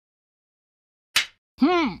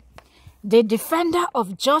The defender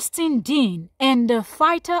of Justin Dean and the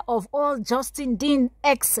fighter of all Justin Dean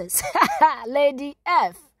exes, Lady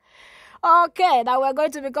F. Okay, now we're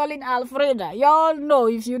going to be calling Alfreda. Y'all know,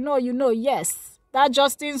 if you know, you know, yes. That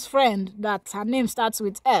Justin's friend, that her name starts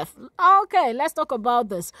with F. Okay, let's talk about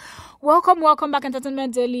this. Welcome back,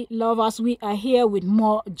 Entertainment Daily lovers. We are here with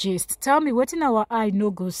more gist. Tell me, what in our eye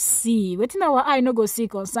no go see? What in our eye no go see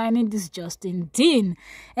concerning this Justin Dean?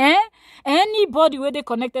 Anybody where they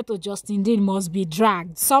connected to Justin Dean must be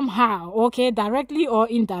dragged somehow, okay, directly or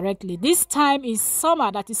indirectly. This time is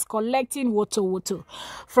Summer that is collecting woto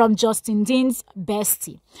from Justin Dean's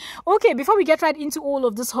bestie. Okay, before we get right into all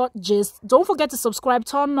of this hot gist, don't forget to subscribe,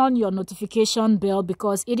 turn on your notification bell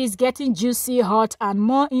because it is getting juicy, hot, and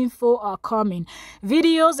more info are coming.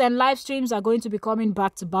 Videos and live streams are going to be coming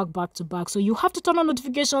back to back. So you have to turn on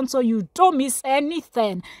notifications so you don't miss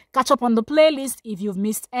anything. Catch up on the playlist if you've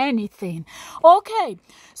missed anything. Okay,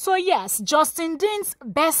 so yes, Justin Dean's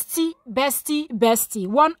bestie.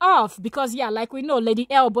 One off because, yeah, like we know, Lady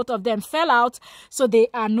L, both of them fell out, so they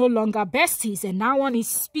are no longer besties, and now one is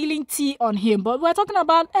spilling tea on him. But we're talking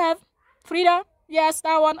about F. Frida, yes,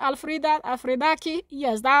 that one. Alfredaki,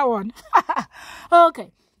 yes, that one.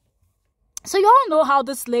 Okay. So you all know how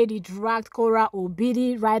this lady dragged Kora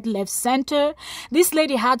Obidi right, left, center. This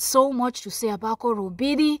lady had so much to say about Kora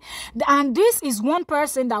Obidi. And this is one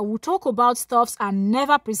person that will talk about stuffs and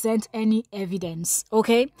never present any evidence,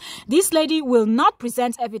 okay? This lady will not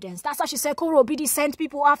present evidence. That's why she said Kora Obidi sent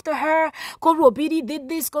people after her. Kora Obidi did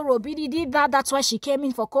this, Kora Obidi did that. That's why she came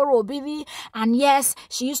in for Kora Obidi. And yes,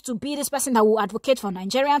 she used to be this person that will advocate for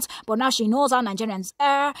Nigerians, but now she knows how Nigerians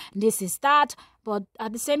are. This is that. But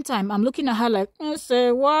at the same time, I'm looking at her like,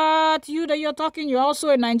 say what? You that you're talking, you're also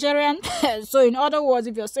a Nigerian. So in other words,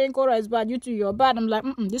 if you're saying Kora is bad, you too, you're bad. I'm like,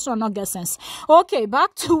 this one not get sense. Okay,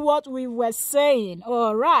 back to what we were saying.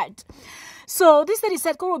 All right. So this lady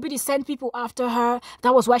said Kora Obidi sent people after her.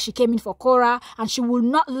 That was why she came in for Kora, and she will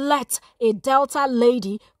not let a Delta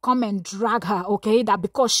lady come and drag her, okay? That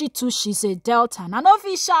because she too, she's a Delta. And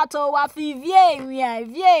official wafi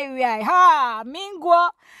vie ha mingwa.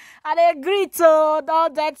 And they greet all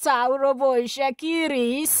Delta, Urobo,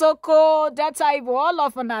 Shakiri, Soko, Delta Ibo, all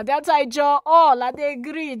of them, Delta Ijo, all, and they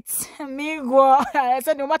greet mingwa. I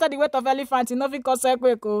said no matter the weight of elephant, nothing cause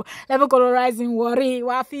equeko, level colorizing worry,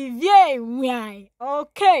 wafi vie.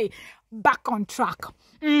 Okay, back on track.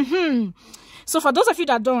 So for those of you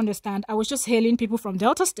that don't understand, I was just hailing people from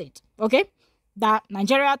Delta State, okay? That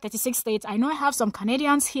Nigeria, 36 states. I know I have some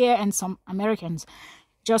Canadians here and some Americans.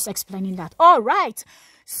 Just explaining that. All right.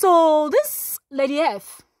 So this Lady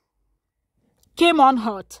F came on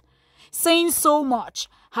hot, saying so much.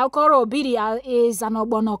 How Kora Obidi is an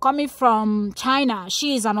Obono coming from China.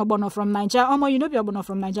 She is an Obono from Nigeria. Oh, you know be Obono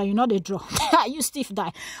from Nigeria. You know they draw. You stiff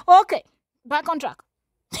die. Okay, back on track.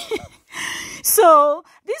 So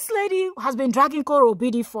this lady has been dragging Kora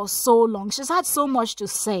Obidi for so long. She's had so much to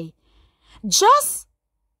say. Just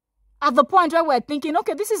at the point where we're thinking,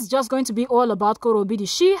 okay, this is just going to be all about Kora Obidi,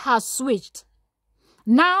 she has switched.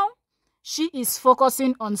 Now, she is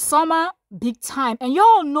focusing on Summer big time. And you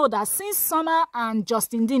all know that since Summer and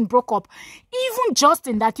Justin Dean broke up, even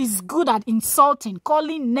Justin, that is good at insulting,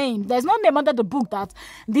 calling names. There's no name under the book that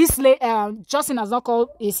this Justin has not called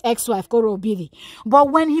his ex-wife, Kora Obidi. But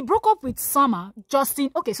when he broke up with Summer, Justin...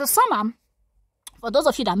 Okay, so Summer, for those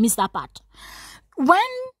of you that missed that part, when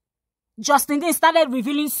Justin Dean started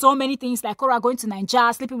revealing so many things like Kora going to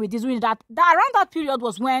Nigeria, sleeping with this, doing that. Around that period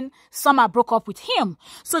was when Summer broke up with him.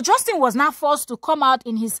 So Justin was now forced to come out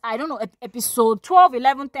in his, I don't know, episode 12,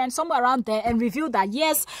 11, 10, somewhere around there and reveal that,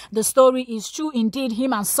 yes, the story is true. Indeed,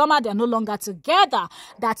 him and Summer, they're no longer together,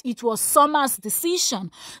 that it was Summer's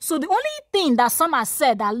decision. So the only thing that Summer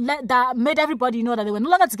said that made everybody know that they were no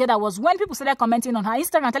longer together was when people started commenting on her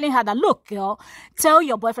Instagram, telling her that, look, girl, tell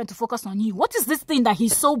your boyfriend to focus on you. What is this thing that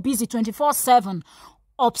he's so busy 24/7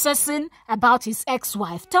 obsessing about his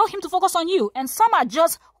ex-wife? Tell him to focus on you. And Summer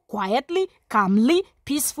just quietly, calmly,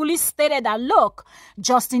 peacefully stated that, look,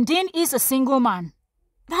 Justin Dean is a single man.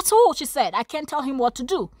 That's all she said. I can't tell him what to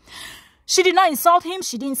do. She did not insult him.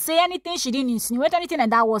 She didn't say anything. She didn't insinuate anything.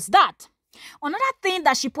 And that was that. Another thing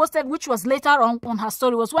that she posted, which was later on her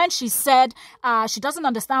story, was when she said she doesn't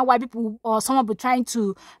understand why people or someone be trying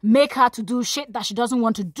to make her to do shit that she doesn't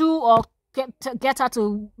want to do, or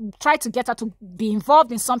try to get her to be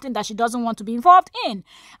involved in something that she doesn't want to be involved in.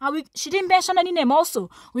 And she didn't mention any name also.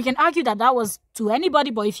 We can argue that that was to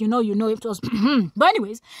anybody, but if you know, you know it was. But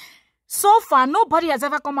anyways, so far, nobody has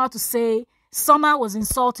ever come out to say Summer was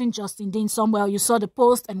insulting Justin Dean somewhere. You saw the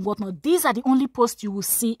post and whatnot. These are the only posts you will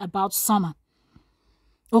see about Summer.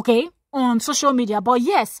 Okay? on social media. But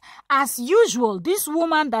yes, as usual, this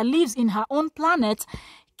woman that lives in her own planet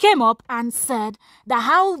came up and said that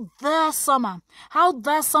how dare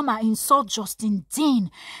Summer insult Justin Dean,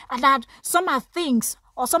 and that Summer thinks,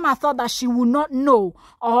 or Summer thought that she would not know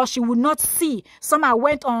or she would not see. Summer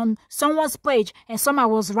went on someone's page and Summer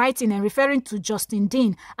was writing and referring to Justin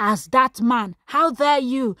Dean as that man. How dare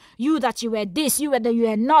you? You that you were this, you were that you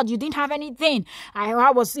were not, you didn't have anything.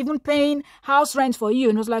 I was even paying house rent for you.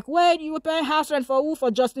 And it was like, wait, you were paying house rent for who?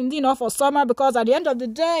 For Justin Dean or for Summer? Because at the end of the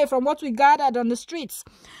day, from what we gathered on the streets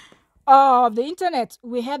of the internet,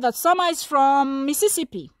 we heard that Summer is from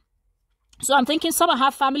Mississippi. So I'm thinking Summer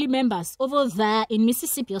have family members over there in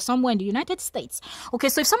Mississippi or somewhere in the United States. Okay,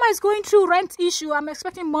 so if Summer is going through rent issue, I'm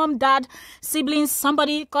expecting mom, dad, siblings,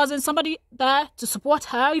 somebody, cousin, somebody there to support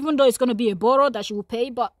her, even though it's going to be a borrow that she will pay.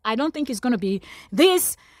 But I don't think it's going to be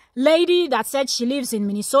this lady that said she lives in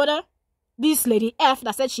Minnesota. This lady F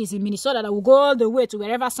that said she's in Minnesota that will go all the way to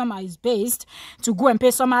wherever Summer is based to go and pay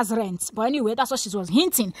Summer's rent. But anyway, that's what she was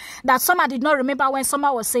hinting. That Summer did not remember when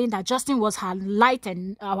Summer was saying that Justin was her light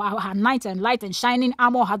and her knight and light and shining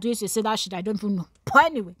armor. How do you say that shit? I don't even know. But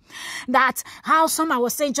anyway, that how Summer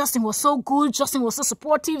was saying Justin was so good, Justin was so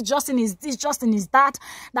supportive, Justin is this, Justin is that.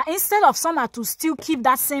 That instead of Summer to still keep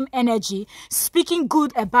that same energy, speaking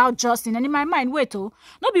good about Justin, and in my mind, wait, oh,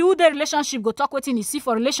 not be who the relationship go talk with in see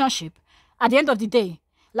for relationship. At the end of the day,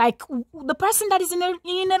 like the person that is in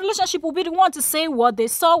a relationship will be the one to say what they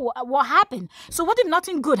saw, what happened. So what if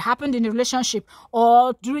nothing good happened in the relationship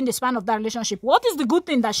or during the span of that relationship? What is the good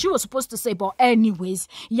thing that she was supposed to say? But anyways,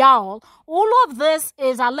 y'all, all of this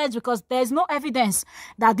is alleged because there's no evidence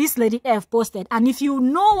that this lady F posted. And if you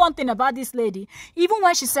know one thing about this lady, even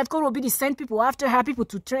when she said Koro Obidi sent people after her, people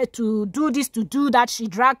to try to do this, to do that, she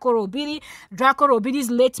dragged Koro Obidi, dragged Koro Obidi's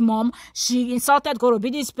late mom. She insulted Koro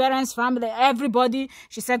Obidi's parents, family, everybody.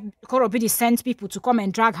 She said Koro Obidi sent people to come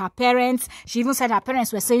and drag her parents. She even said her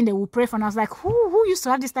parents were saying they will pray for her. And I was like, who used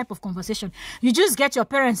to have this type of conversation? You just get your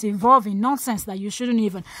parents involved in nonsense that you shouldn't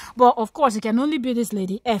even. But of course, it can only be this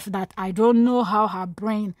lady F that I don't know how her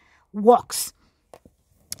brain works.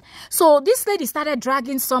 So this lady started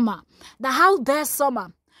dragging Summer. That how dare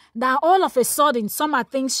Summer? That all of a sudden Summer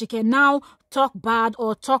thinks she can now talk bad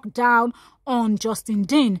or talk down on Justin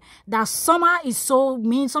Dean. That Summer is so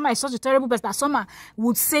mean, Summer is such a terrible person, that Summer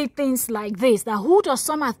would say things like this. That who does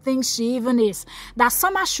Summer think she even is? That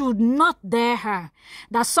Summer should not dare her.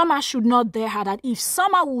 That Summer should not dare her. That if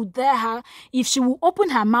Summer would dare her, if she will open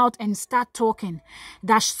her mouth and start talking,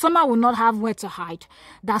 that Summer will not have where to hide.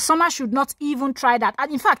 That Summer should not even try that.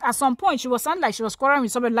 And in fact, at some point, she was sounding like she was quarreling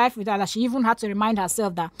with somebody life with her, that she even had to remind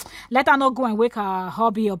herself that let her not go and wake her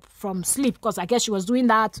hubby up from sleep, because I guess she was doing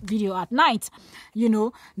that video at night, you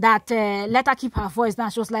know, that let her keep her voice down.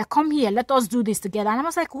 She was like, come here, let us do this together. And I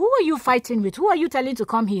was like, who are you fighting with? Who are you telling to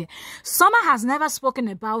come here? Summer has never spoken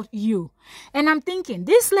about you. And I'm thinking,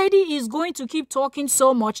 this lady is going to keep talking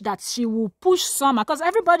so much that she will push Summer, because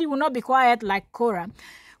everybody will not be quiet like Cora.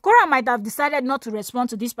 Cora might have decided not to respond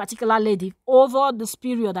to this particular lady over this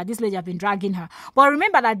period that this lady have been dragging her. But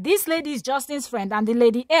remember that this lady is Justin's friend, and the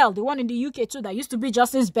lady L, the one in the UK too, that used to be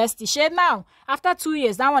Justin's bestie. She now, after 2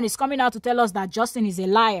 years, that one is coming out to tell us that Justin is a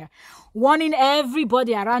liar, warning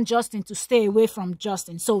everybody around Justin to stay away from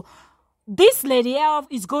Justin. So this lady L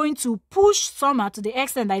is going to push Summer to the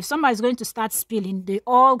extent that if Summer is going to start spilling, they're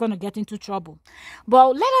all going to get into trouble.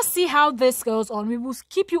 But let us see how this goes on. We will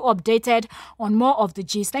keep you updated on more of the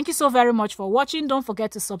gist. Thank you so very much for watching. Don't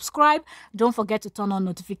forget to subscribe. Don't forget to turn on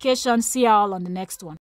notifications. See you all on the next one.